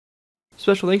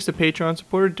Special thanks to Patreon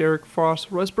supporter Derek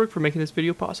Frost Westbrook for making this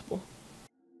video possible.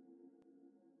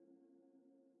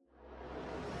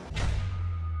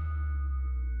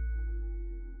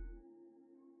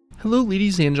 Hello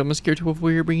ladies and gentlemen,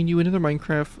 ZPro here bringing you another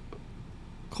Minecraft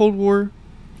Cold War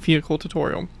vehicle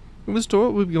tutorial. In this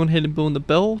tutorial we'll be going ahead and building the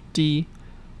Bell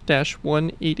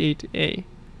D-188A,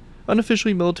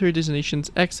 unofficially military designations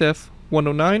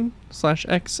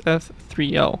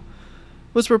XF-109/XF-3L. It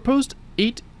was a proposed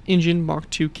 8-engine Mach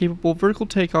 2 capable vertical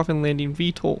takeoff and landing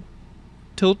VTOL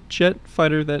tilt jet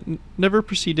fighter that never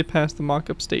proceeded past the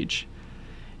mock-up stage.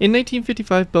 In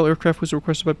 1955, Bell Aircraft was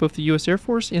requested by both the U.S. Air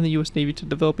Force and the U.S. Navy to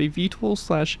develop a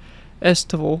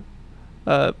VTOL/STOL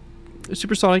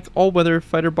supersonic all-weather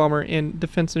fighter bomber and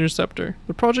defense interceptor.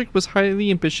 The project was highly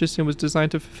ambitious and was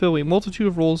designed to fulfill a multitude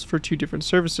of roles for two different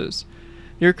services.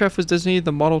 The aircraft was designated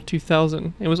the Model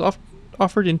 2000 and was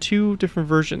offered in two different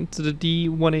versions, the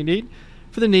D-188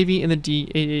 for the Navy and the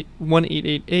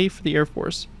D-188A for the Air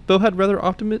Force. Bell had rather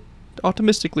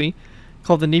optimistically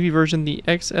called the Navy version the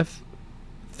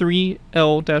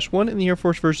XF-3L-1 and the Air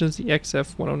Force version is the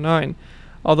XF-109,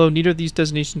 although neither of these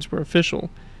designations were official.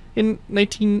 In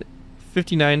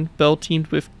 1959, Bell teamed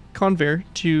with Convair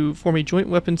to form a joint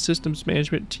weapons systems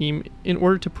management team in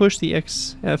order to push the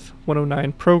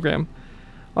XF-109 program.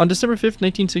 On December 5,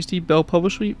 1960, Bell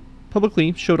publicly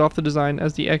showed off the design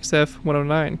as the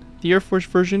XF-109, the Air Force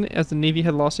version, as the Navy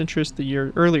had lost interest the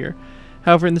year earlier.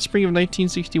 However, in the spring of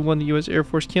 1961, the U.S. Air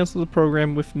Force canceled the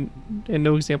program and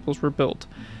no examples were built.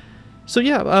 So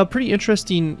yeah, pretty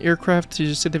interesting aircraft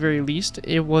to say the very least.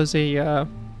 It was a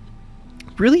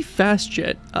really fast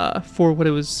jet for what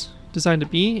it was designed to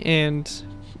be, and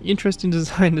interesting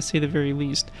design to say the very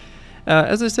least.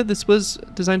 As I said, this was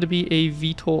designed to be a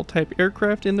VTOL type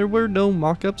aircraft, and there were no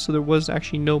mock-ups, so there was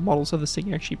actually no models of this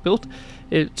thing actually built.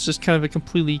 It's just kind of a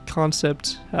completely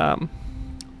concept kind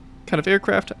of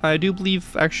aircraft. I do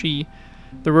believe actually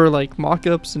there were like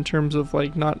mock-ups in terms of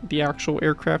like not the actual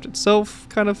aircraft itself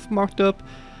kind of mocked up,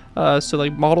 so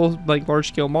like models, like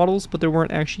large-scale models, but there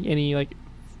weren't actually any like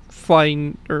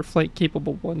flying or flight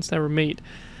capable ones that were made.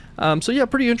 So yeah,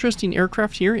 pretty interesting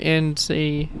aircraft here, and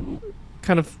a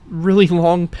kind of really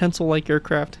long pencil-like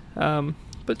aircraft, but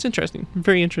it's interesting.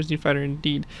 Very interesting fighter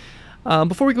indeed.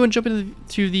 Before we go and jump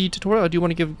into the tutorial, I do want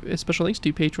to give a special thanks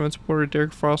to Patreon supporter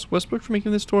Derek Frost Westbrook for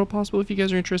making this tutorial possible. If you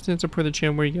guys are interested in supporting the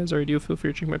channel where you guys already do, feel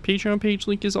free to check my Patreon page.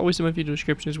 Link is always in my video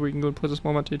descriptions, where you can go and put a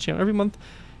small amount to the channel every month,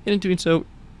 and in doing so,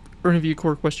 earn a view core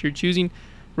request you're choosing.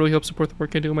 Really helps support the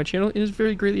work I do on my channel. It is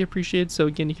very greatly appreciated, so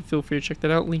again, you can feel free to check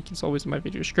that out. Link is always in my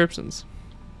video descriptions.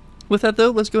 With that though,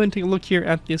 let's go ahead and take a look here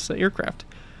at this aircraft.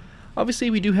 Obviously,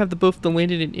 we do have both the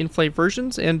landed and in-flight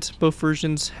versions, and both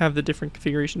versions have the different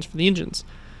configurations for the engines.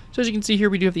 So as you can see here,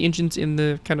 we do have the engines in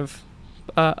the kind of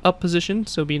up position,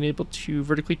 so being able to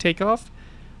vertically take off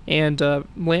and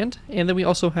land, and then we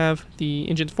also have the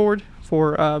engines forward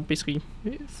for basically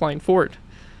flying forward.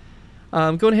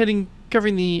 Going ahead and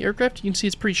covering the aircraft, you can see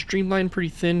it's pretty streamlined, pretty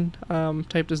thin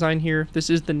type design here. This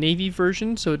is the Navy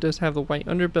version, so it does have the white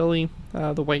underbelly,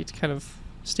 the white kind of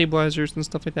stabilizers and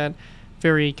stuff like that.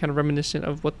 Very kind of reminiscent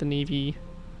of what the Navy's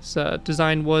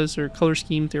design was, or color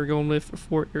scheme they were going with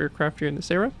for aircraft here in this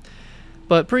era.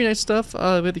 But pretty nice stuff. We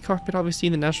have the cockpit, obviously,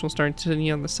 and the National Star Antennae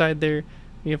on the side there.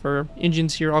 We have our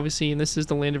engines here, obviously, and this is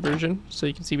the landed version. So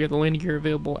you can see we have the landing gear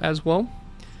available as well.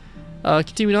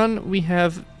 Continuing on, we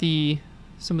have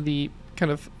some of the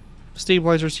kind of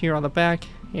stabilizers here on the back,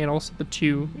 and also the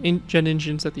two jet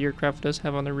engines that the aircraft does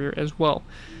have on the rear as well.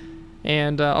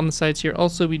 And on the sides here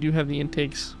also we do have the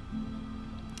intakes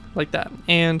like that.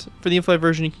 And for the in-flight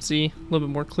version, you can see a little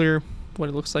bit more clear what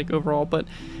it looks like overall, but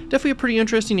definitely a pretty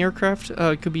interesting aircraft.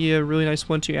 Could be a really nice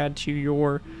one to add to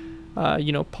your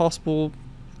you know, possible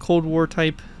Cold War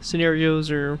type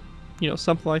scenarios, or you know,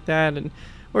 something like that, and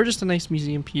or just a nice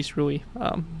museum piece, really.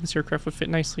 This aircraft would fit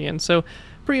nicely in. So,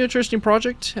 pretty interesting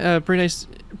project,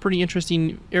 pretty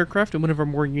interesting aircraft, and one of our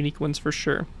more unique ones for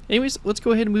sure. Anyways, let's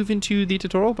go ahead and move into the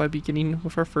tutorial by beginning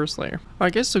with our first layer.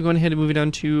 Alright guys, so going ahead and moving on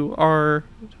to our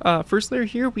first layer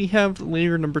here, we have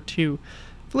layer number 2.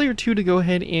 For layer 2 to go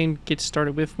ahead and get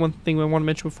started with, one thing I want to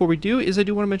mention before we do is I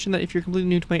do want to mention that if you're completely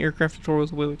new to my aircraft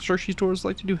tutorials, the way like structure tutorials, I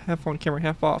like to do half on camera,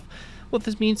 half off. What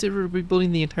this means is we'll be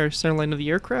building the entire center line of the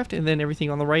aircraft, and then everything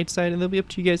on the right side, and they'll be up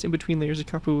to you guys in between layers to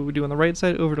copy what we do on the right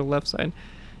side over to the left side.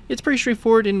 It's pretty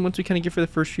straightforward, and once we kind of get for the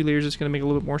first few layers, it's going to make a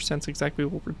little bit more sense exactly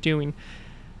what we're doing.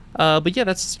 But yeah,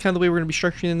 that's kind of the way we're going to be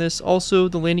structuring this. Also,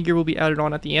 the landing gear will be added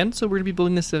on at the end, so we're going to be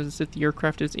building this as if the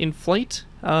aircraft is in flight,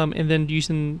 and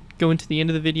then go into the end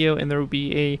of the video, and there will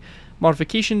be a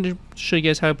modification to show you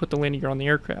guys how to put the landing gear on the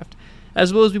aircraft.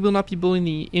 As well as we will not be building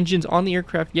the engines on the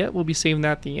aircraft yet. We'll be saving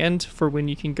that at the end for when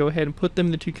you can go ahead and put them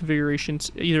in the two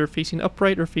configurations, either facing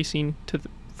upright or facing to the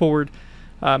forward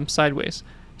sideways.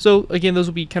 So again, those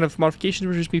will be kind of modifications.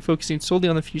 We're just be focusing solely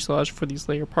on the fuselage for these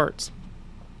layer parts.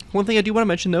 One thing I do want to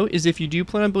mention though is if you do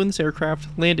plan on building this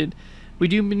aircraft landed, we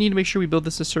do need to make sure we build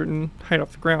this a certain height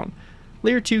off the ground.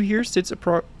 Layer 2 here sits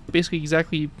basically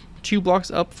exactly 2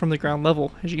 blocks up from the ground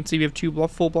level. As you can see, we have 2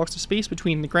 full blocks of space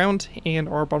between the ground and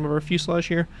our bottom of our fuselage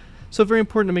here. So very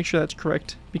important to make sure that's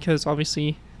correct, because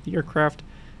obviously the aircraft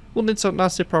will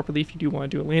not sit properly if you do want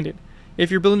to do it landed. If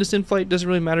you're building this in flight, it doesn't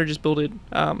really matter, just build it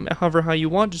however how you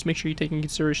want. Just make sure you take into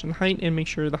consideration the height and make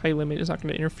sure the height limit is not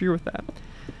going to interfere with that.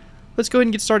 Let's go ahead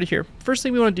and get started here. First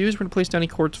thing we want to do is we're going to place down a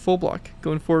quartz full block.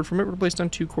 Going forward from it, we're going to place down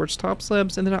 2 quartz top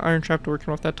slabs and then an iron trapdoor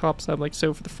coming off that top slab like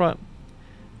so for the front.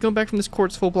 Going back from this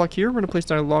quartz full block here, we're going to place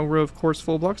down a long row of quartz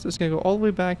full blocks. That's going to go all the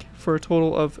way back for a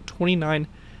total of 29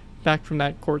 back from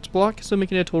that quartz block, so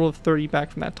making a total of 30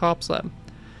 back from that top slab.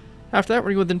 After that,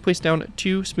 we're going to go then place down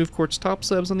 2 smooth quartz top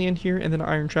slabs on the end here and then an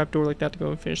iron trapdoor like that to go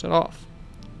and finish that off.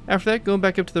 After that, going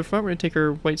back up to the front, we're going to take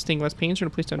our white stained glass panes. We're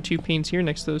going to place down 2 panes here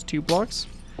next to those 2 blocks.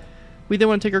 We then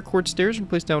want to take our quartz stairs and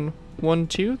place down 1,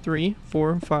 2, 3,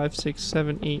 4, 5, 6,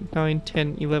 7, 8, 9,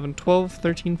 10, 11, 12,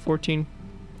 13, 14,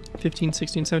 15,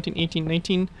 16, 17, 18,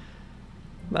 19,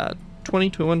 20,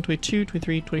 21, 22,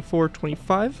 23, 24,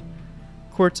 25.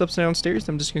 Quartz upside down stairs.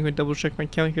 I'm just going to double check my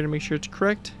count here to make sure it's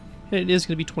correct. And it is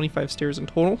going to be 25 stairs in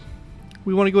total.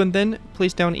 We want to go and then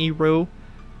place down a row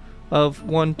of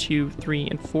 1, 2, 3,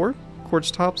 and 4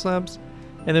 quartz top slabs,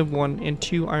 and then 1 and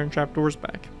 2 iron trapdoors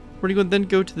back. We're going to then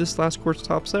go to this last quartz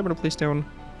top slab. We're going to place down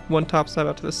 1 top slab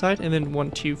out to the side and then 1,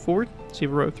 2 forward. So you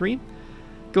have a row of 3.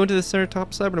 Go into the center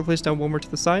top slab. We're going to place down 1 more to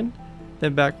the side,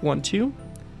 then back 1, 2.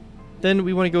 Then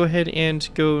we want to go ahead and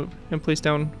place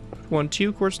down 1,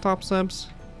 2 quartz top slabs,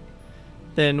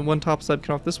 then 1 top slab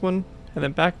cut off this one, and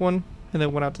then back 1, and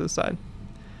then 1 out to the side.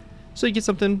 So you get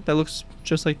something that looks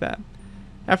just like that.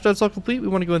 After that's all complete, we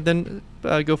want to go and then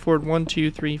go forward 1, 2,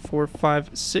 3, 4, 5,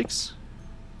 6.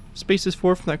 Spaces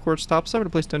 4 from that quartz top slab. We're going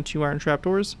to place down 2 iron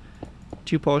trapdoors,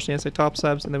 2 polished andesite top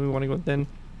slabs, and then we want to go and then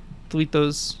delete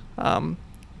those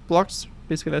blocks,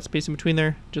 basically that space in between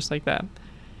there, just like that.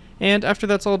 And after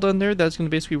that's all done there, that's going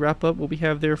to basically wrap up what we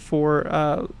have there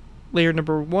for layer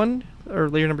number 1, or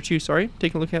layer number 2, sorry.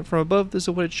 Taking a look at it from above, this is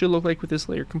what it should look like with this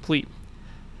layer complete.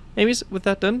 Anyways, with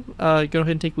that done, go ahead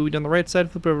and take what we did on the right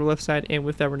side, flip it over to the left side, and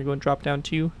with that we're going to go and drop down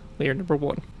to layer number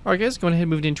 1. Alright guys, going ahead and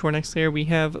moving into our next layer, we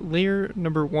have layer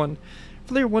number 1.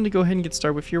 For layer 1 to go ahead and get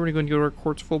started with here, we're going to go to our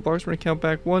quartz full blocks. We're going to count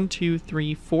back 1, 2,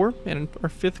 3, 4, and our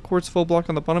 5th quartz full block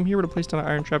on the bottom here, we're going to place down an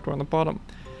iron trapdoor on the bottom.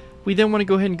 We then want to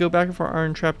go ahead and go back with our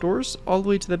iron trapdoors all the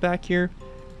way to the back here,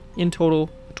 in total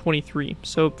 23.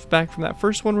 So back from that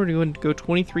first one, we're going to go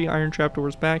 23 iron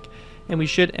trapdoors back, and we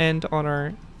should end on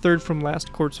our 3rd from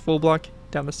last quartz full block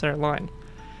down the center line.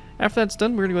 After that's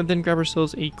done, we're going to go and then grab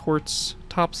ourselves a quartz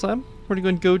top slab. We're going to go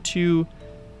and go to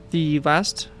the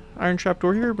last iron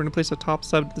trapdoor here. We're going to place a top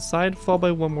slab to the side, followed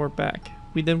by 1 more back.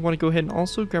 We then want to go ahead and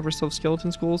also grab ourselves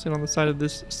skeleton skulls, and on the side of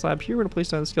this slab here, we're going to place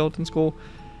down a skeleton skull.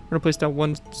 We're going to place down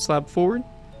 1 slab forward,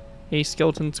 a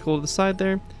skeleton skull to the side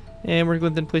there, and we're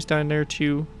going to then place down there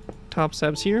 2 top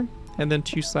slabs here, and then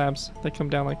 2 slabs that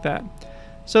come down like that.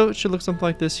 So it should look something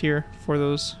like this here for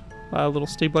those little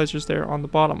stabilizers there on the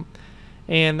bottom.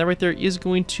 And that right there is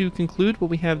going to conclude what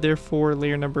we have there for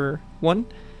layer number 1.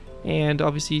 And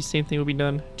obviously same thing will be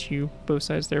done to both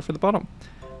sides there for the bottom.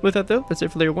 With that though, that's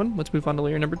it for layer 1. Let's move on to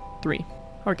layer number 3.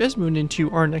 Alright guys, moving into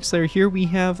our next layer here, we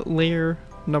have layer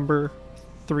number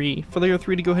 3. For layer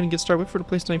 3 to go ahead and get started with, we're going to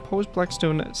place down a polished black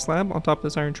stone slab on top of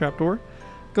this iron trapdoor.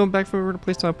 Going back from it, we're going to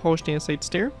place down a polished andesite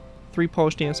stair, 3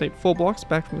 polished andesite full blocks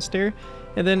back from the stair,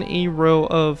 and then a row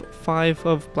of 5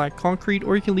 of black concrete,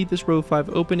 or you can leave this row of 5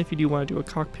 open if you do want to do a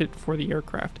cockpit for the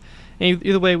aircraft. And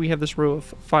either way, we have this row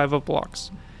of 5 of blocks.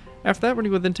 After that, we're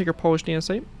going to go then take our polished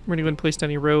andesite. We're going to go and place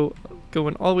down a row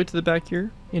going all the way to the back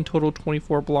here, in total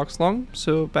 24 blocks long.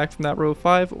 So back from that row of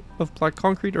 5 of black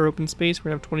concrete or open space,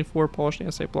 we're going to have 24 polished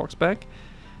andesite blocks back.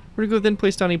 We're going to go then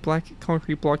place down a black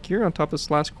concrete block here on top of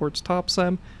this last quartz top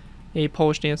slab, a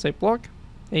polished andesite block,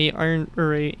 a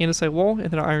andesite wall,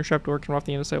 and then an iron trapdoor coming off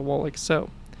the andesite wall like so.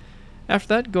 After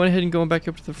that, going ahead and going back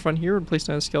up to the front here, we'll place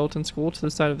down a skeleton skull to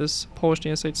the side of this polished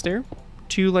andesite stair,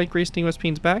 2 light gray stained glass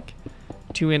panes back,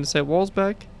 2 andesite walls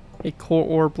back, a core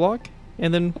ore block,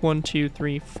 and then 1, 2,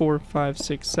 3, 4, 5,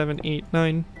 6, 7, 8,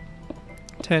 9,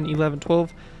 10, 11,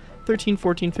 12, 13,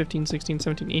 14, 15, 16,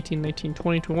 17, 18, 19,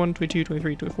 20, 21, 22,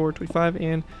 23, 24, 25,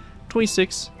 and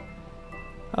 26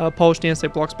 polished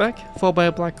andesite blocks back, followed by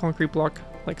a black concrete block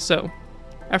like so.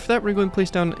 After that, we're going to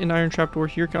place down an iron trapdoor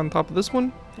here on top of this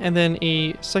one, and then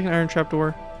a second iron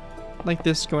trapdoor like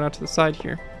this going out to the side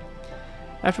here.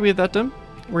 After we have that done,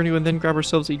 we're going to go and then grab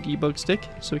ourselves a debug stick,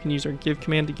 so we can use our give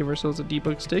command to give ourselves a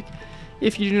debug stick.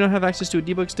 If you do not have access to a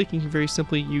debug stick, you can very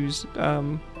simply use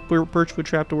birchwood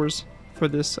trapdoors for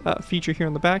this feature here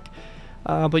on the back.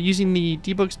 But using the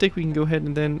debug stick, we can go ahead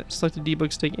and then select the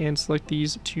debug stick and select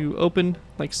these to open,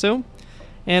 like so.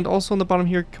 And also on the bottom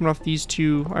here, coming off these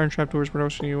two iron trapdoors, we're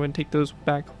also going to go and take those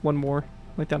back one more,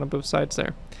 like that on both sides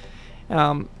there,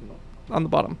 on the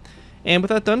bottom. And with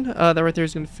that done, that right there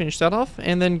is going to finish that off.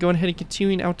 And then going ahead and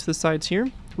continuing out to the sides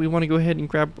here, we want to go ahead and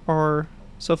grab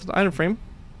ourselves an item frame,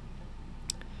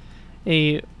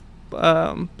 a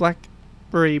black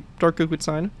or a dark oak wood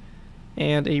sign,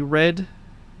 and a red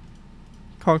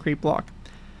concrete block.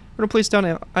 We're going to place down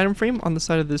an item frame on the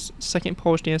side of this second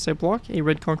polished andesite block, a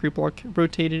red concrete block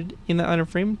rotated in the item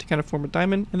frame to kind of form a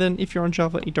diamond, and then if you're on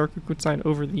Java, a dark oak wood sign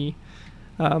over the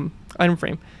item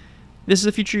frame. This is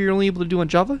a feature you're only able to do on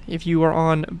Java. If you are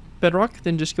on Bedrock,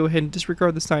 then just go ahead and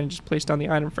disregard the sign and just place down the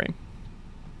item frame.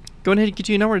 Going ahead and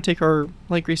continue now, we're going to take our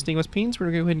light gray stainless panes. We're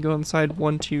going to go ahead and go on the side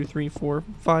 1, 2, 3, 4,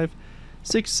 5,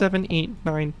 6, 7, 8,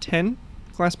 9, 10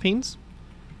 glass panes,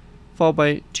 followed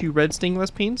by 2 red stained glass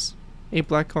panes, a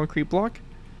black concrete block,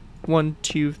 1,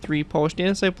 2, 3 polished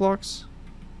andesite blocks,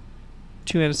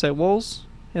 2 andesite walls,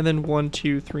 and then 1,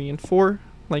 2, 3, and 4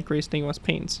 light gray stained glass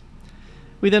panes.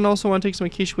 We then also want to take some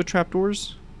acacia wood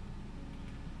trapdoors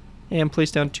and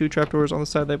place down 2 trapdoors on the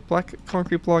side of that black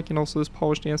concrete block and also this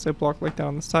polished andesite block like that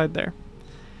on the side there.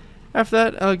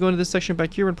 After that, go into this section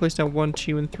back here and place down 1,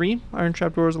 2, and 3 iron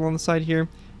trapdoors along the side here.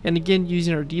 And again,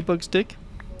 using our debug stick,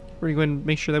 we're going to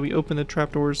make sure that we open the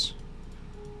trapdoors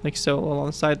like so along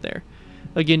the side there.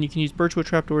 Again, you can use birchwood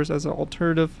trapdoors as an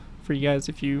alternative for you guys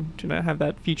if you do not have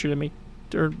that feature to make,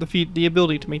 or the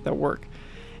ability to make that work.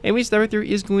 Anyways, that right there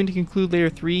is going to conclude layer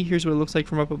 3. Here's what it looks like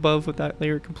from up above with that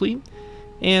layer complete.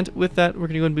 And with that, we're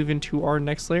going to go and move into our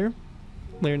next layer,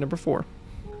 layer number 4.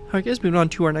 Alright guys, moving on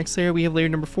to our next layer, we have layer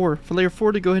number 4. For layer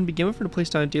 4 to go ahead and begin with, we're going to place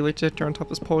down a daylight detector on top of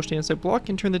this polished andesite block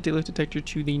and turn the daylight detector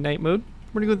to the night mode.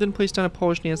 We're going to go then place down a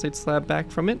polished andesite slab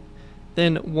back from it.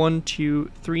 Then 1,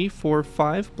 2, 3, 4,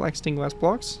 5 black stained glass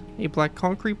blocks, a black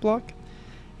concrete block,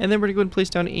 and then we're going to go and place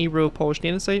down a row of polished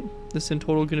andesite. This in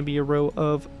total going to be a row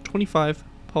of 25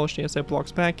 polished andesite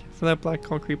blocks back from that black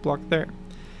concrete block there.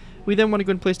 We then want to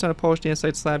go and place down a polished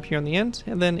andesite slab here on the end,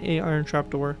 and then a iron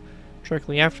trapdoor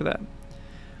directly after that.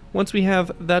 Once we have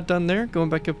that done there, going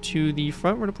back up to the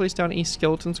front, we're going to place down a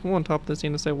skeleton skull on top of this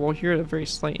andesite wall here at a very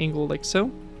slight angle like so,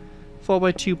 followed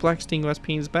by 2 black stained glass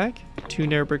panes back, 2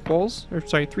 narrow brick walls, or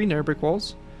sorry, 3 narrow brick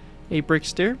walls, a brick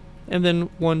stair, and then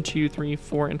 1, 2, 3,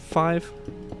 4, and 5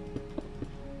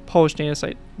 polished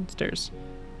andesite stairs.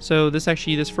 So this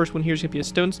first one here is going to be a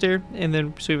stone stair, and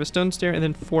then so we have a stone stair, and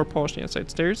then 4 polished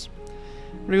andesite stairs.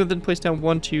 We're going to then place down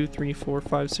 1, 2, 3, 4,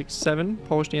 5, 6, 7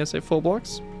 polished andesite full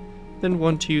blocks. Then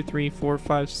 1, 2, 3, 4,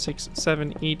 5, 6,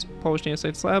 7, 8 polished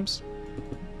andesite slabs,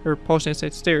 or polished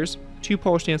andesite stairs. 2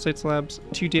 polished andesite slabs,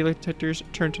 2 daylight detectors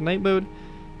turned to night mode,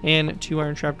 and 2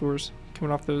 iron trapdoors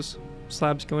coming off those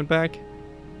slabs going back,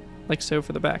 like so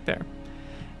for the back there.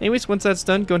 Anyways, once that's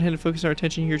done, go ahead and focus our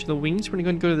attention here to the wings. We're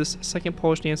going to go to this second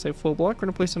polished andesite full block. We're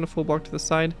going to place down a full block to the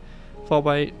side, followed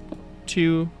by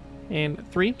 2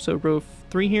 and 3, so row of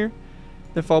 3 here,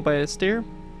 then followed by a stair,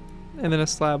 and then a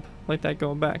slab like that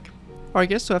going back. Alright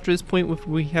guys, so after this point,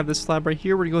 we have this slab right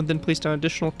here, we're going to go and then place down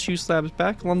additional 2 slabs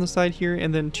back along the side here,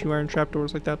 and then 2 iron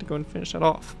trapdoors like that to go and finish that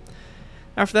off.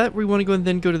 After that, we want to go and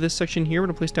then go to this section here. We're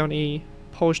going to place down a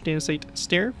polished andesite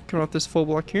stair coming off this full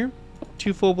block here.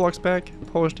 2 full blocks back,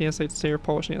 polished andesite stair,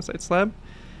 polished andesite slab.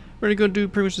 We're going to go do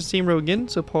pretty much the same row again,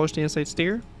 so polished andesite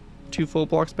stair, 2 full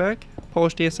blocks back,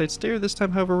 polished andesite stair. This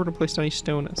time, however, we're going to place down a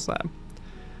stone slab.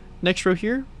 Next row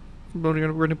here, we're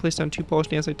going to place down 2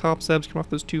 polished andesite top slabs coming off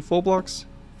those 2 full blocks,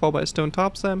 followed by a stone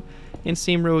top slab, and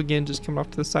same row again, just coming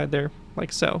off to the side there,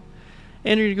 like so.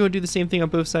 And you're going to go do the same thing on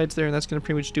both sides there, and that's going to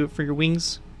pretty much do it for your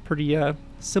wings. Pretty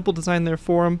simple design there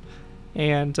for them,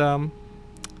 and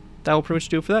that will pretty much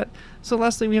do it for that. So the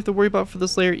last thing we have to worry about for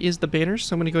this layer is the banners.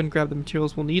 So I'm going to go ahead and grab the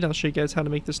materials we'll need. I'll show you guys how to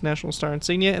make this National Star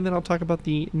insignia, and then I'll talk about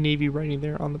the Navy writing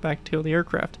there on the back tail of the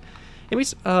aircraft.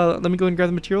 Anyways, let me go ahead and grab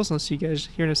the materials, and I'll see you guys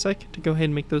here in a sec to go ahead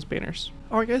and make those banners.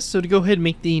 Alright guys, so to go ahead and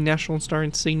make the National Star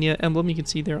insignia emblem, you can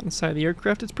see there on the side of the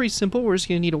aircraft, it's pretty simple. We're just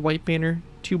going to need a white banner,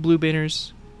 2 blue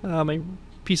banners, a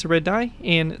piece of red dye,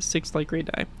 and 6 light gray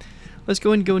dye. Let's go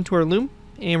ahead and go into our loom,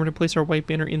 and we're going to place our white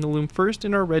banner in the loom first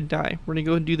and our red dye. We're going to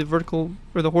go ahead and do the vertical,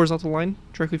 or the horizontal line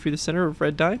directly through the center of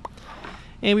red dye.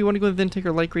 And we want to go ahead and then take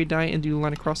our light gray dye and do a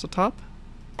line across the top.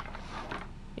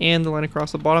 and the line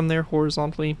across the bottom there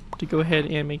horizontally to go ahead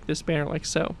and make this banner like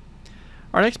so.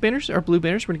 Our next banners are blue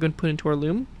banners we're going to go and put into our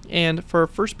loom. And for our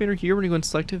first banner here, we're going to go and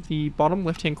select the bottom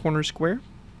left-hand corner square.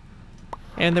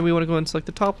 And then we want to go and select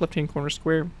the top left-hand corner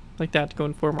square, like that, to go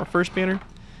and form our first banner.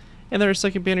 And then our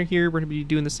second banner here, we're going to be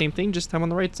doing the same thing, just time on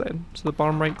the right side. So the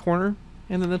bottom right corner,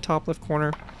 and then the top left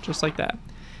corner, just like that.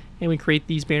 And we create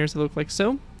these banners that look like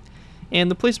so. And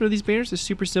the placement of these banners is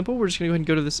super simple. We're just going to go ahead and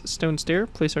go to this stone stair,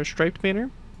 place our striped banner,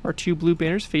 our two blue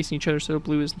banners facing each other, so the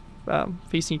blue is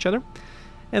facing each other.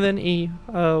 And then a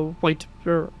white,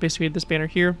 or basically this banner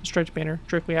here, striped banner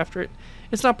directly after it.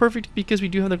 It's not perfect because we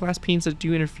do have the glass panes that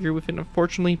do interfere with it,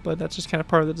 unfortunately, but that's just kind of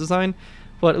part of the design.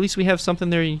 But at least we have something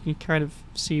there, you can kind of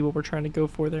see what we're trying to go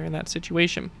for there in that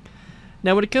situation.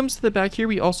 Now when it comes to the back here,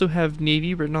 we also have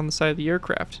Navy written on the side of the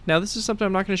aircraft. Now this is something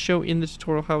I'm not going to show in the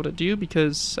tutorial how to do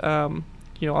because,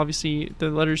 you know, obviously the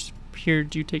letters here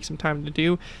do take some time to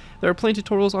do. There are plenty of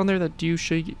tutorials on there that do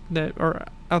show you, that are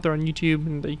out there on YouTube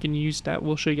and that you can use, that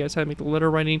will show you guys how to make the letter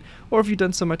writing. Or if you've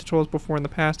done some of my tutorials before in the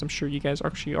past, I'm sure you guys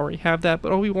actually already have that.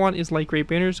 But all we want is light gray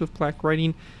banners with black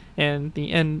writing and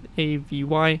the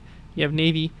N-A-V-Y. You have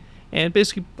Navy. And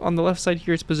basically on the left side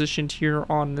here, it's positioned here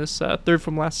on this third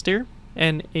from last stair,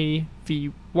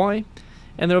 N-A-V-Y.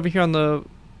 And then over here on the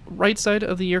right side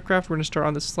of the aircraft, we're going to start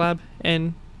on this slab,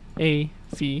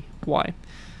 N-A-V-Y.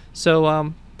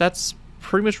 So that's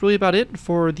pretty much really about it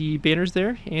for the banners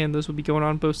there, and those will be going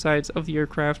on both sides of the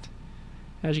aircraft,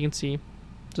 as you can see,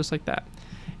 just like that.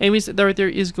 Anyways, that right there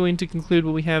is going to conclude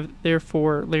what we have there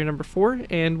for layer number 4,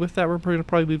 and with that we're going to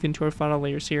probably move into our final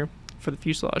layers here for the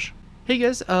fuselage. Hey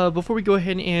guys, before we go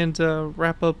ahead and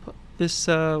wrap up this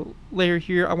layer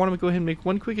here, I want to go ahead and make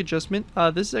one quick adjustment.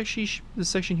 This is actually, this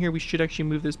section here, we should actually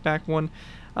move this back one.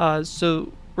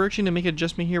 So we're actually going to make an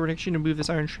adjustment here. We're actually going to move this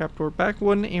iron trapdoor back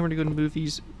one, and we're going to go and move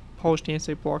these polished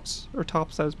andesite blocks, or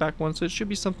top sides, back one. So it should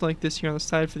be something like this here on the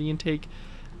side for the intake,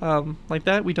 like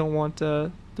that. We don't want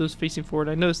those facing forward.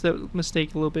 I noticed that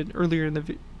mistake a little bit earlier in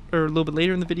the or a little bit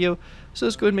later in the video, so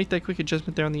let's go ahead and make that quick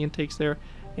adjustment there on the intakes there,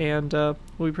 and we'll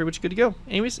be pretty much good to go.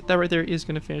 Anyways, that right there is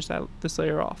going to finish this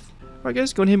layer off. Alright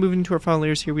guys, going ahead and moving into our final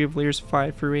layers here, we have layers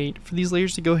 5 through 8. For these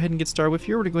layers to go ahead and get started with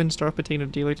here, we're going to go ahead and start off by taking a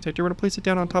daylight detector. We're going to place it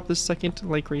down on top of this second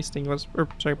light gray stainless,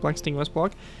 black stainless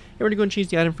block, and we're going to go and change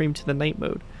the item frame to the night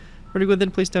mode. We're going to go ahead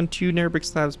and place down 2 narrow brick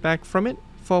slabs back from it,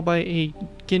 followed by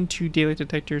again 2 daylight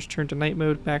detectors turned to night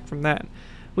mode back from that.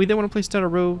 We then want to place down a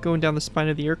row going down the spine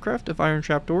of the aircraft of iron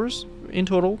trapdoors. In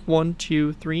total, 1,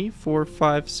 2, 3, 4,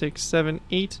 5, 6, 7,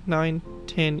 8, 9,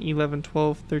 10, 11,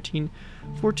 12, 13,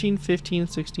 14, 15,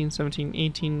 16, 17,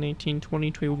 18, 19,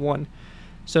 20, 21.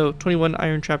 So 21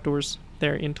 iron trapdoors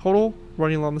there in total,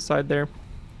 running along the side there,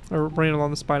 or running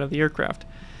along the spine of the aircraft.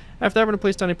 After that, we're going to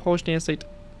place down a polished andesite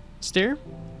stair,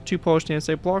 2 polished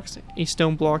andesite blocks, a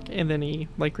stone block, and then a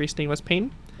light gray stainless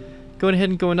pane. Going ahead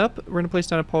and going up, we're going to place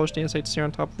down a polished andesite stair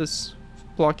on top of this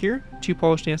block here, 2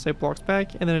 polished andesite blocks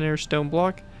back, and then an air stone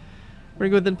block. We're going to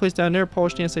go ahead and place down an air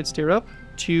polished andesite stair up,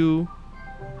 2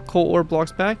 coal ore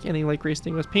blocks back, and a light gray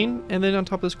stainless pane. And then on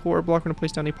top of this coal ore block, we're going to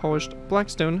place down a polished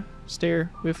blackstone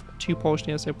stair with 2 polished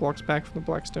andesite blocks back from the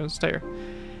blackstone stair.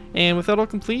 And with that all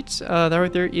complete, that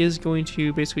right there is going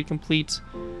to basically complete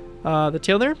the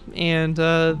tail there, and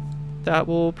that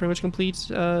will pretty much complete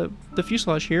the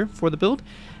fuselage here for the build.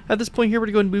 At this point here, we're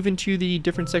going to go and move into the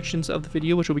different sections of the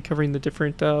video, which will be covering the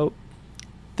different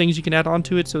things you can add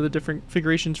onto it, so the different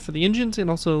configurations for the engines and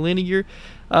also the landing gear.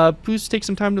 Please take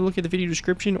some time to look at the video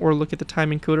description or look at the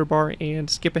time encoder bar and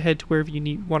skip ahead to wherever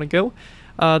you want to go.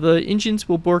 The engines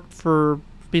will work for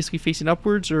basically facing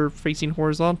upwards or facing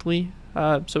horizontally,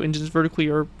 so engines vertically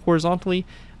or horizontally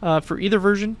for either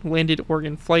version, landed or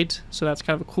in flight. So that's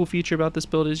kind of a cool feature about this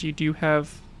build, is you do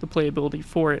have the playability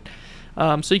for it.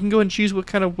 So you can go and choose what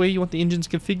kind of way you want the engines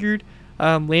configured.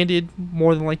 Landed,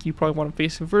 more than likely you probably want them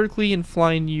facing vertically, and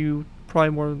flying, you probably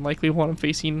more than likely want them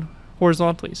facing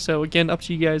horizontally. So again, up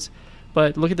to you guys,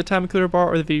 but look at the time encoder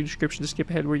bar or the video description to skip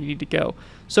ahead where you need to go.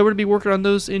 So we're going to be working on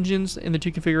those engines in the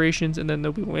 2 configurations, and then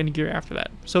there'll be landing gear after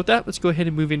that. So with that, let's go ahead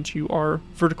and move into our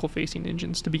vertical facing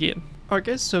engines to begin. Alright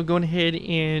guys, so going ahead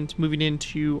and moving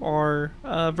into our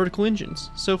vertical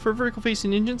engines. So for vertical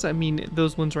facing engines, I mean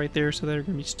those ones right there, so they're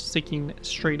going to be sticking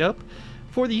straight up.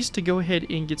 For these, to go ahead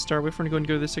and get started with, we're going to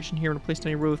go to this section here. We're going to place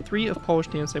down a row 3 of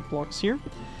polished andesite blocks here,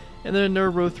 and then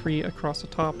another row 3 across the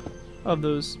top of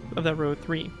that row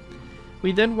 3.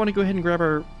 We then want to go ahead and grab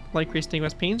our light gray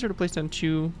stainless panes, or to place down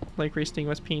 2 light gray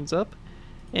stainless panes up,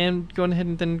 and go ahead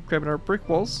and then grab our brick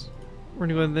walls. We're going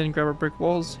to go ahead and then grab our brick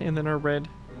walls and then our red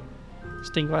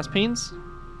stained glass panes,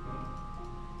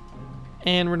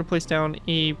 and we're going to place down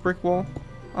a brick wall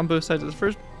on both sides of the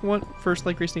first first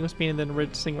light gray stainless paint and then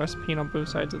red stainless paint on both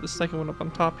sides of the second one up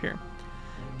on top here.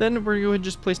 Then we're going to go ahead and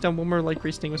just place down one more light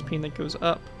gray stainless paint that goes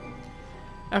up.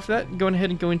 After that, going ahead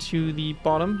and go into the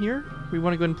bottom here, we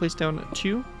want to go ahead and place down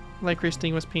 2 light gray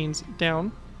stainless paints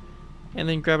down, and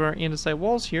then grab our andesite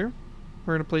walls here.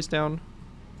 We're going to place down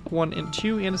 1 and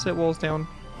 2 andesite walls down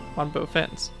on both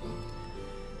ends.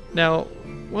 Now,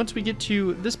 once we get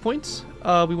to this point,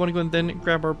 we want to go and then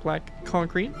grab our black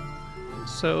concrete.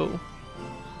 So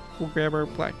we'll grab our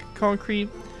black concrete,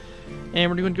 and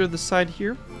we're going to go to the side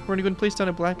here. We're going to go and place down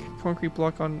a black concrete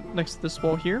block on next to this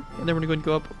wall here, and then we're going to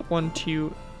go up 1,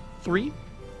 2, 3,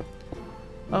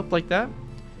 up like that.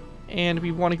 And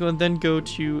we want to go and then go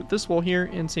to this wall here,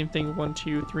 and same thing, 1,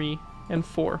 2, 3, and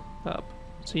 4 up.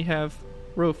 So you have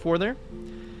row 4 there.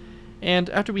 And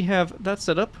after we have that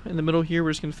set up, in the middle here,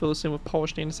 we're just going to fill this in with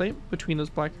polished andesite between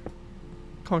those black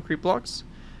concrete blocks.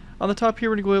 On the top here,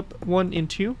 we're going to go up 1 and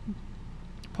 2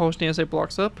 polished andesite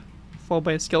blocks up, followed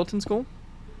by a skeleton skull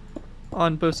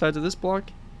on both sides of this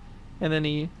block, and then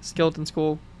a skeleton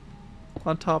skull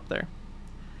on top there.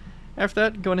 After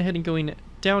that, going ahead and going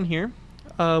down here,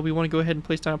 we want to go ahead and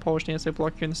place down a polished andesite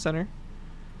block here in the center,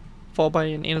 followed by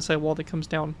an andesite wall that comes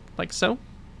down like so.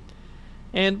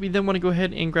 And we then want to go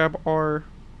ahead and grab our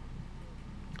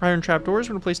iron trapdoors.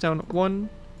 We're going to place down 1,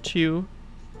 2,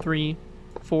 3,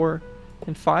 4,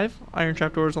 and 5 iron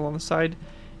trapdoors along the side.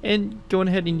 And going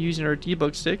ahead and using our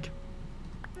debug stick,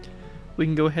 we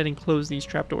can go ahead and close these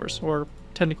trapdoors, or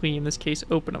technically in this case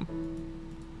open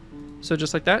them. So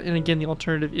just like that. And again, the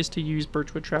alternative is to use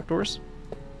birchwood trapdoors.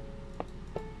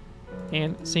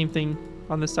 And same thing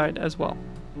on this side as well.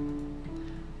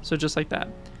 So just like that.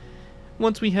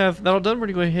 Once we have that all done, we're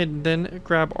going to go ahead and then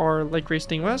grab our light gray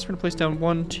stained glass. We're going to place down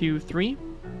 1, 2, 3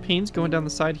 panes going down the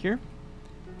side here,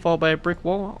 followed by a brick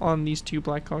wall on these 2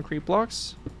 black concrete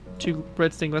blocks, 2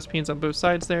 red stained glass panes on both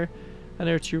sides there, and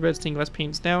there are 2 red stained glass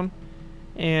panes down.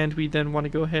 And we then want to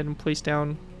go ahead and place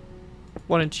down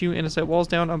 1 and 2 andesite walls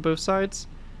down on both sides,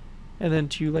 and then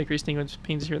 2 light gray stained glass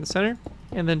panes here in the center,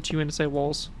 and then 2 andesite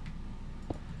walls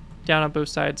down on both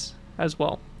sides as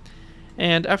well.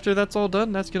 And after that's all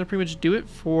done, that's going to pretty much do it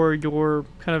for your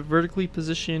kind of vertically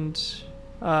positioned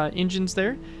engines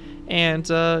there.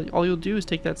 And all you'll do is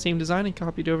take that same design and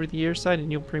copy it over to the air side,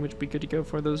 and you'll pretty much be good to go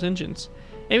for those engines.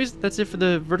 Anyways, that's it for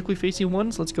the vertically facing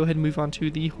ones. Let's go ahead and move on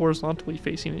to the horizontally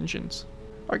facing engines.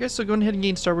 Alright guys, so go ahead and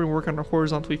get started and work on our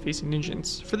horizontally facing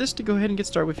engines. For this to go ahead and get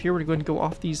started with here, we're going to go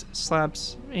off these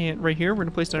slabs, and right here we're going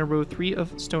to place down a row 3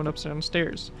 of stone upside down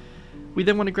stairs. We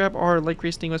then want to grab our light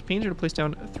gray stained glass paints. We're going to place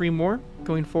down 3 more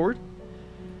going forward.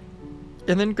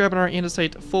 And then grabbing our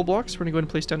andesite full blocks, we're going to go ahead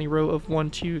and place down a row of 1,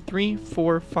 2, 3,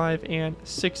 4, 5, and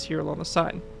 6 here along the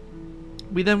side.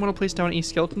 We then want to place down a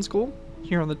skeleton skull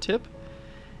here on the tip.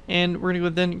 And we're going to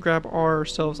go then grab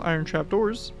ourselves iron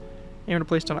trapdoors. And we're going to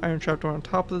place down an iron trapdoor on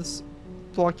top of this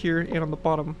block here and on the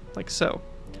bottom like so.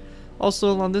 Also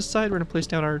along this side, we're going to place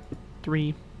down our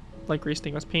 3 light gray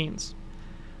stained glass panes.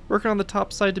 Working on the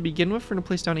top side to begin with, we're going to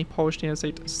place down a polished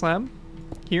andesite slab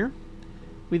here.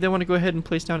 We then want to go ahead and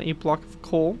place down a block of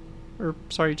coal, or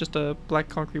sorry, just a black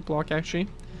concrete block actually.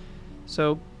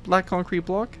 So black concrete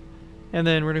block, and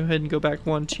then we're going to go ahead and go back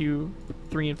 1, 2,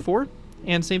 3, and 4.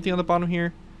 And same thing on the bottom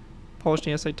here, polished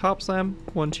andesite top slab,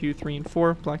 1, 2, 3, and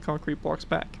 4, black concrete blocks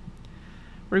back.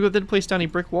 We're going to go ahead and place down a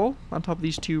brick wall on top of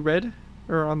these 2 red,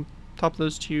 or on top of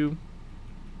those 2,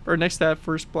 or next to that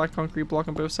first black concrete block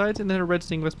on both sides, and then a red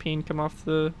stained glass pane come off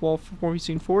the wall for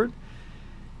facing forward.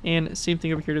 And same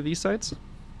thing over here to these sides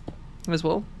as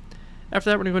well. After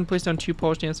that, we're going to go ahead and place down 2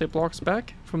 polished andesite blocks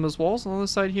back from those walls on the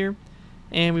side here.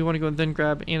 And we want to go and then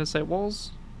grab andesite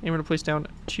walls, and we're going to place down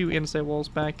 2 andesite walls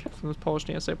back from those polished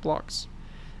andesite blocks.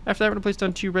 After that, we're going to place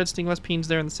down 2 red stained glass panes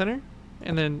there in the center,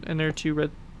 and then there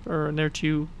are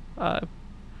 2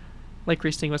 light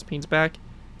gray stained glass panes back.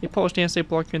 A polished andesite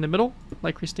block here in the middle,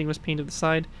 light gray stained glass pane to the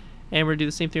side, and we're going to do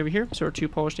the same thing over here. So our 2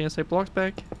 polished andesite blocks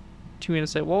back, 2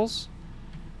 andesite walls,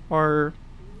 our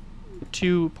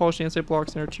 2 polished andesite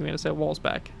blocks, and our 2 andesite walls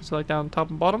back. So like down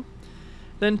top and bottom.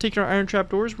 Then taking our iron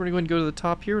trapdoors, we're going to go to the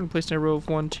top here and place in a row of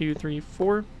 1, 2, 3,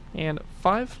 4, and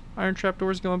 5 iron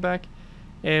trapdoors going back.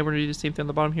 And we're going to do the same thing on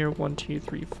the bottom here, 1, 2,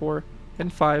 3, 4,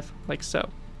 and 5, like so.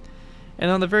 And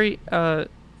on the very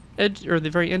edge, or the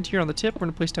very end here on the tip, we're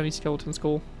going to place down a skeleton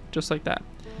skull, just like that.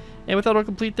 And with that all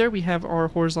complete there, we have our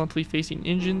horizontally facing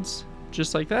engines,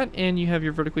 just like that, and you have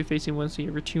your vertically facing ones, so you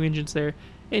have your 2 engines there,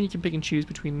 and you can pick and choose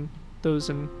between those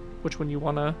and which one you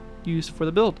want to use for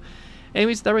the build.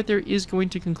 Anyways, that right there is going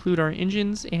to conclude our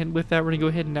engines, and with that, we're going to go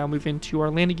ahead and now move into our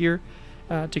landing gear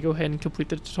to go ahead and complete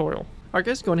the tutorial. Alright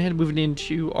guys, going ahead and moving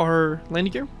into our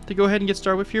landing gear. To go ahead and get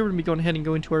started with here, we're going to be going ahead and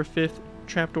going to our 5th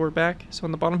trapdoor back. So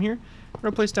on the bottom here, we're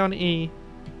going to place down a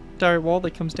direct wall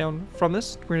that comes down from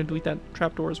this. We're going to delete that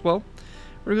trapdoor as well.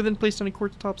 We're going to go then place down a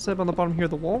quartz top slab on the bottom here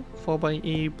of the wall, followed by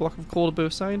a block of coal to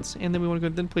both sides, and then we want to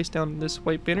go then place down this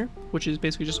white banner, which is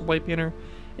basically just a white banner,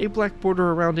 a black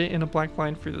border around it, and a black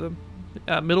line through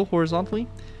the middle horizontally.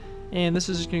 And this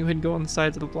is just going to go ahead and go on the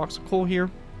sides of the blocks of coal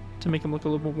here to make them look a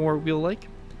little bit more wheel-like.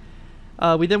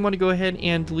 We then want to go ahead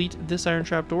and delete this iron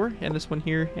trapdoor and this one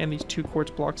here and these 2 quartz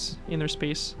blocks in their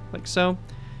space like so.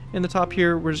 In the top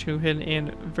here, we're just going to go ahead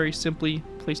and very simply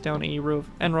place down a row of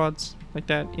end rods like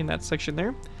that in that section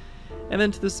there. And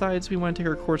then to the sides, we want to take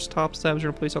our quartz top slabs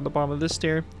we're going to place on the bottom of this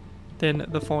stair, then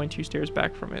the following 2 stairs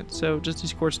back from it. So just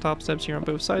these quartz top slabs here on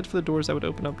both sides for the doors that would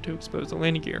open up to expose the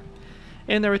landing gear.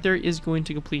 And that right there is going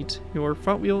to complete your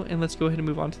front wheel, and let's go ahead and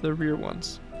move on to the rear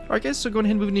ones. Alright guys, so going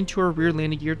ahead and moving into our rear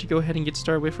landing gear to go ahead and get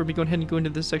started with, we're going to go ahead and go into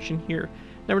this section here.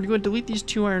 Now we're going to delete these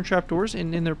 2 iron trapdoors,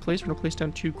 and in their place we're going to place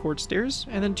down 2 quartz stairs,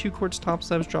 and then 2 quartz top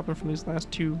slabs dropping from these last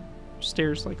 2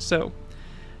 stairs like so.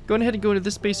 Going ahead and go into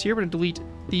this space here, we're going to delete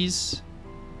these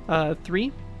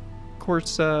 3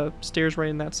 quartz stairs right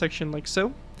in that section like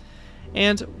so.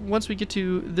 And once we get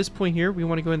to this point here, we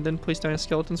want to go ahead and then place down a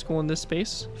skeleton skull in this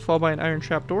space, followed by an iron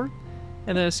trapdoor,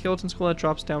 and then a skeleton skull that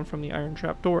drops down from the iron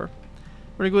trapdoor.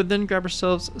 We're going to go ahead and then grab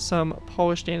ourselves some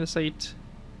polished andesite,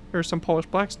 or some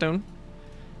polished blackstone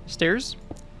stairs.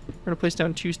 We're going to place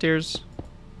down 2 stairs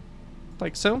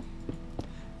like so,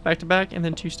 back to back, and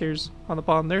then 2 stairs on the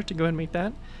bottom there to go ahead and make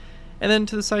that. And then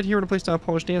to the side here, we're going to place down a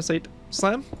polished andesite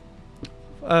slab,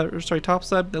 top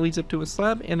slab that leads up to a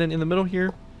slab, and then in the middle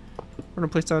here, we're going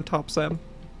to place down a top slab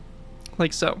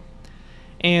like so.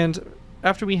 And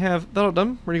after we have that all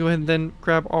done, we're going to go ahead and then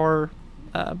grab our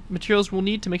materials we'll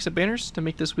need to make some banners to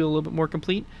make this wheel a little bit more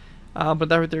complete. But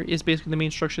that right there is basically the main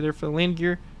structure there for the land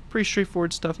gear. Pretty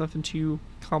straightforward stuff, nothing too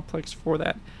complex for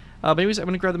that. But anyways, I'm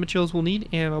going to grab the materials we'll need,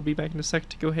 and I'll be back in a sec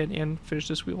to go ahead and finish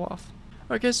this wheel off.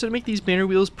 Alright guys, so to make these banner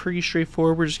wheels pretty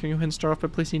straightforward, we're just going to go ahead and start off by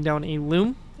placing down a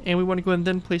loom. And we want to go ahead and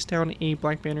then place down a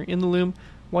black banner in the loom,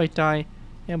 white dye,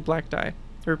 and black dye.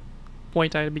 Or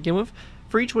white dye to begin with.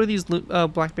 For each one of these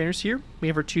black banners here, we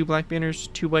have our 2 black banners,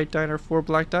 2 white dye, and our 4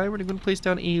 black dye. We're going to place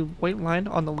down a white line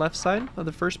on the left side of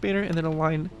the first banner, and then a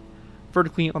line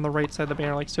vertically on the right side of the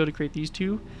banner, like so, to create these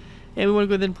 2. And we want to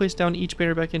go ahead and place down each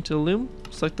banner back into the loom.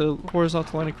 Select the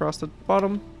horizontal line across the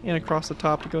bottom and across the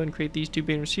top to go ahead and create these 2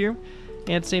 banners here.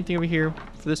 And same thing over here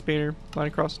for this banner, line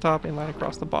across the top and line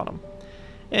across the bottom.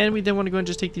 And we then want to go and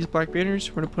just take these black banners,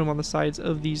 we're going to put them on the sides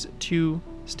of these 2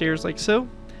 stairs like so.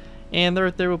 And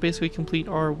right there will basically complete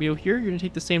our wheel here. You're going to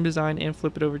take the same design and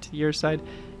flip it over to the rear side,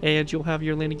 and you'll have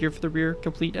your landing gear for the rear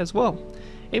complete as well.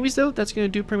 Anyways though, that's going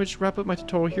to do pretty much wrap up my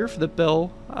tutorial here for the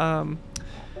Bell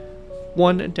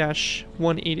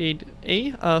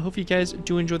 1-188A. Hope you guys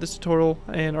do enjoy this tutorial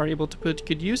and are able to put it to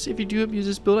good use. If you do abuse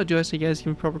this build, I do ask you guys to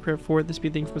give me proper credit for it. This would be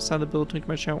a thing from the side of the build, link to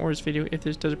my channel or this video if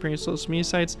this does appear in social media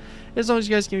sites. As long as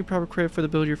you guys give me proper credit for the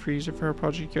build you're free user for our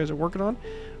project you guys are working on.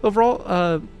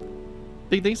 Overall,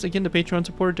 big thanks again to Patreon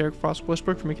supporter Derek Frost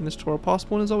Westbrook for making this tutorial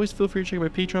possible, and as always, feel free to check out my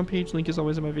Patreon page, link is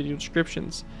always in my video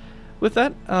descriptions. With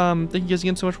that, thank you guys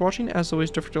again so much for watching. As always,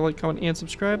 don't forget to like, comment, and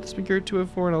subscribe. This has been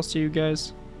Garrett204, and I'll see you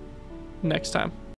guys next time.